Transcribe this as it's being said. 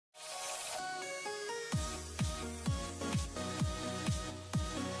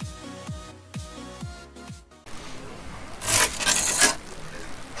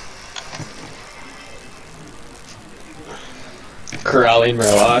corralling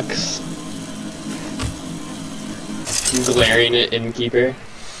Murlocs. Glaring at Innkeeper.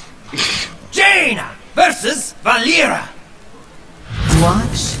 Jaina versus Valera.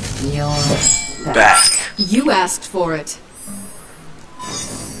 Watch your Back. You asked for it.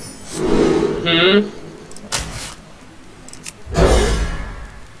 Hmm?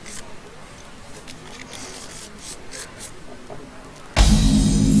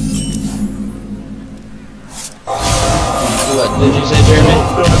 What did you say, Jeremy?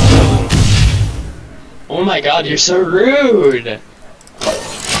 Oh my god, you're so rude!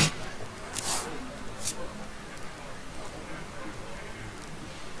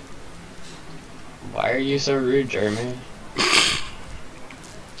 Why are you so rude, Jeremy?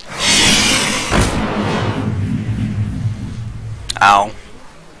 Ow.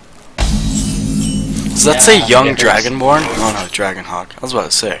 Does that say young Dragonborn? Oh no, Dragonhawk. I was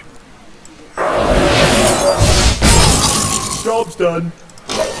about to say. Job's done.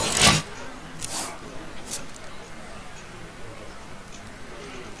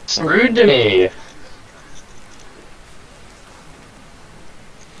 It's rude to me.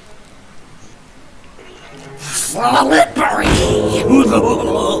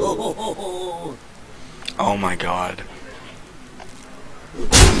 Oh my god.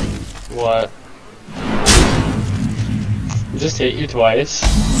 What? Just hit you twice.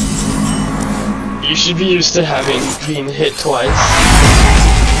 You should be used to being hit twice.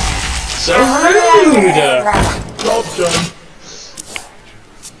 So rude! Job's done.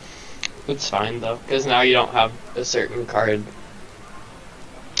 It's fine though, because now you don't have a certain card.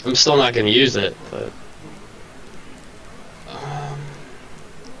 I'm still not gonna use it, but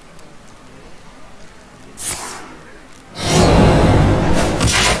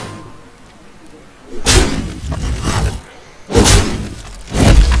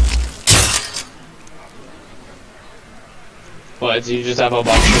what, do you just have a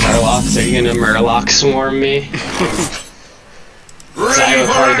bunch of Murlocs? Are you gonna Murloc swarm me? I have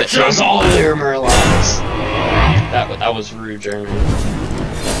a card that shows all of your Murlocs. That was rude, Jeremy.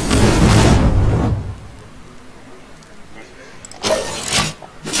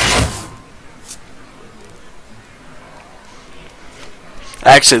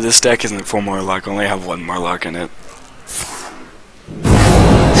 Actually, this deck isn't full Murloc. I only have one Murloc in it.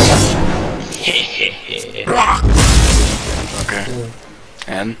 Okay.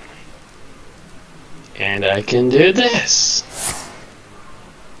 And? And I can do this.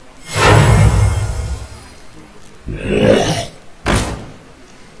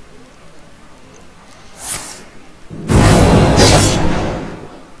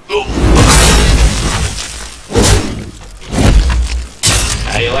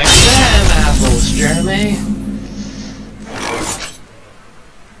 How you like them apples, Jeremy?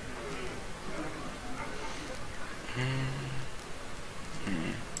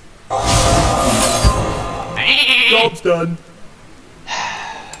 Job's done.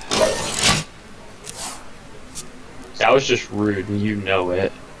 That was just rude, and you know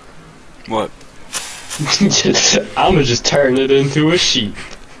it. What? I'ma just turn it into a sheep.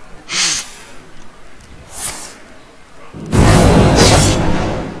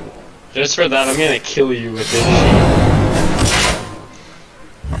 Just for that, I'm gonna kill you with this sheep.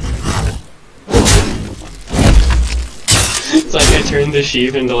 It's like I turned the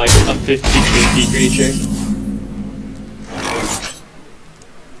sheep into like a 50-50 creature.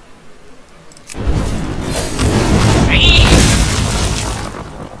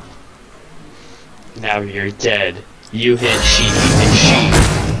 Now you're dead. You hit Sheepy the sheep.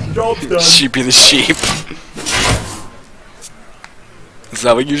 Job's done. Sheepy the sheep. Is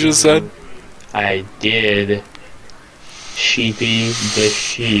that what you just said? I did. Sheepy the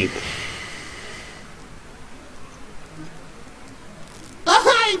sheep.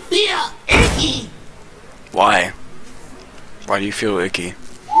 I feel icky. Why? Why do you feel icky?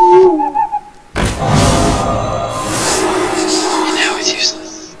 Now it's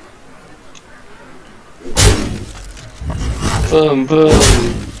useless. Boom, boom.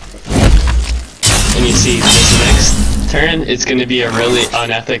 And you see, this next turn, it's gonna be a really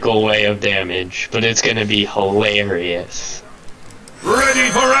unethical way of damage, but it's gonna be hilarious. Ready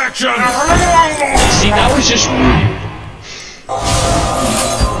for action. See, that was just rude.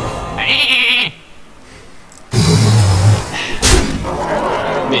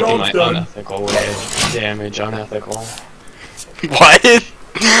 Making my unethical way of damage unethical. What?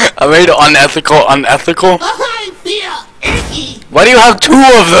 I made it unethical unethical? I feel icky. Why do you have two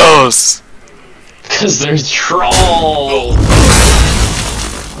of those? Cause they're trolls!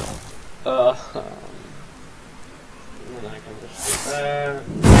 And then I can just do that.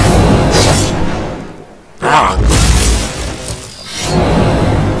 Ah.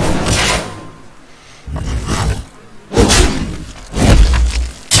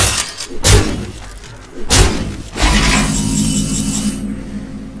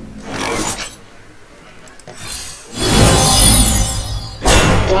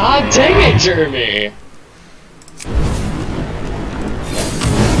 God dang it, Jeremy!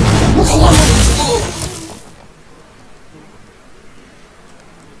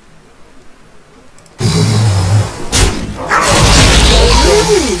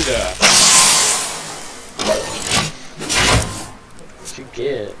 What'd you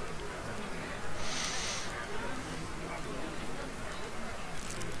get?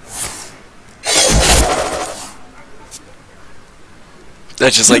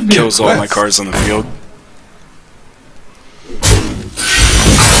 That just like kills all my cards on the field.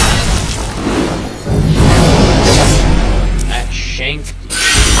 I shanked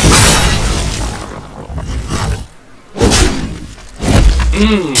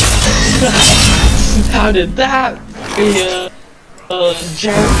you. How did that be a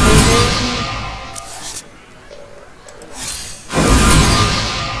jab?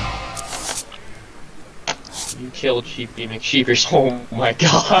 You killed Sheepy McSheepers. Oh my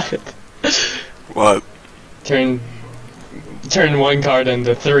god. What? Turn one card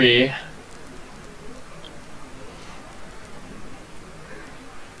into 3.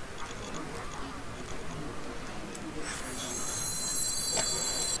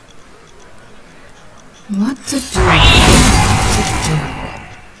 What to do?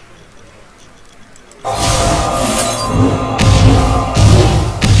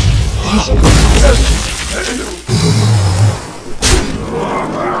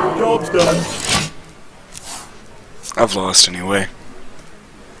 Job's done. I've lost anyway.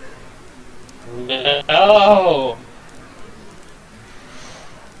 No.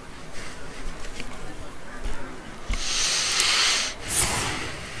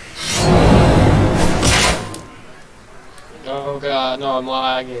 Oh god, no, I'm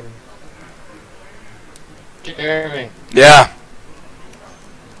lagging. Jeremy, Yeah.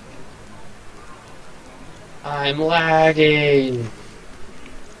 I'm lagging.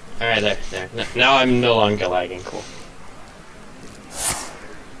 Alright, there. Now I'm no longer lagging, cool.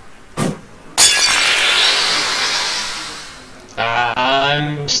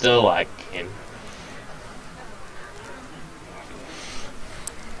 I'm still lagging.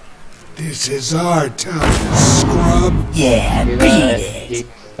 This is our time, scrub. Yeah, beat it. He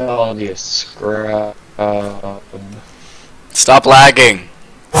called you scrub. Stop lagging.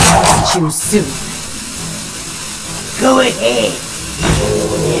 Too soon. Go ahead.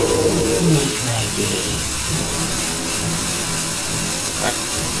 Make my day.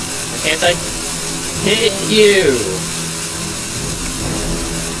 Can't I hit you?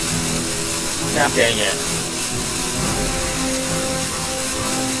 God dang it.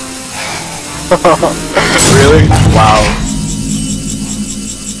 Really? Wow.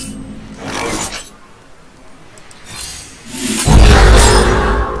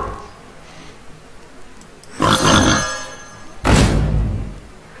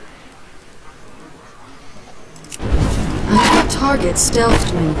 I can target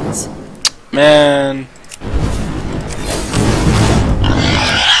stealthed minions. Man.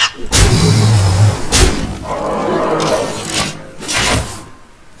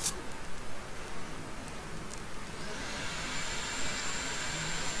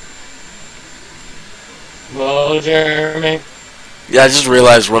 Whoa, Jeremy. Yeah, I just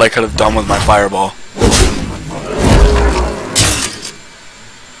realized what I could have done with my fireball.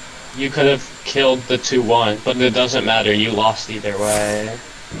 You could have killed the 2-1, but it doesn't matter, you lost either way.